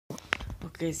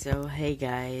Okay, so hey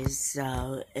guys,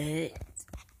 well,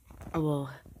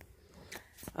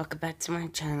 welcome back to my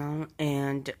channel,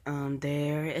 and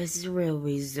there is a real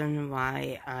reason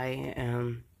why I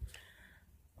am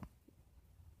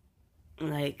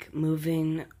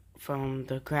moving from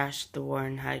the Crash the War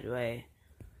in Hideaway,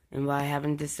 and why I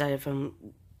haven't decided from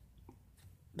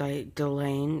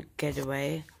delaying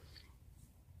Getaway.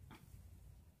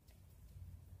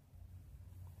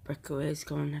 Breakaway is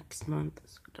going next month,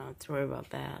 so don't have to worry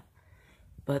about that.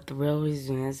 But the real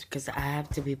reason is because I have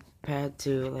to be prepared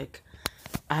to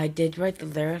I did write the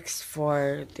lyrics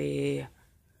for the.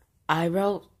 I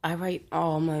write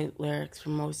all my lyrics for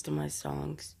most of my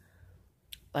songs.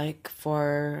 Like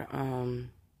for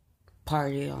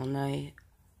Party All Night,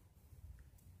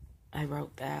 I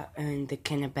wrote that, and the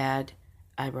Kinda Bad,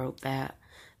 I wrote that,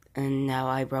 and now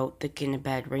I wrote the Kinda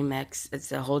Bad remix.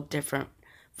 It's a whole different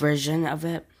version of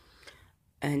it,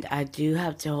 and I do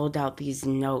have to hold out these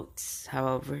notes,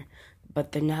 however,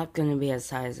 but they're not gonna be as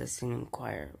high as a singing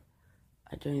choir.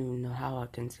 I don't even know how I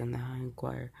can sing the high in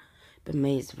choir. I'm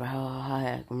amazed for how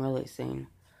high I can really sing.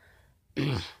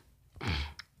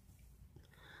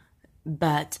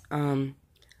 But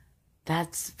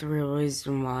that's the real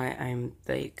reason why I'm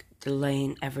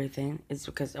delaying everything. It's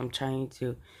because I'm trying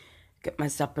to get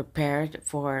myself prepared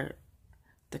for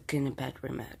the Kinda Bad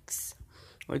remix,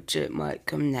 which it might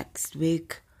come next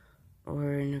week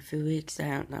or in a few weeks. I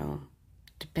don't know.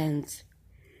 Depends.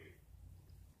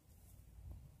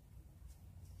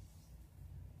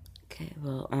 Okay,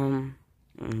 well,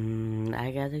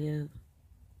 I gotta go.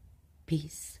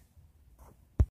 Peace.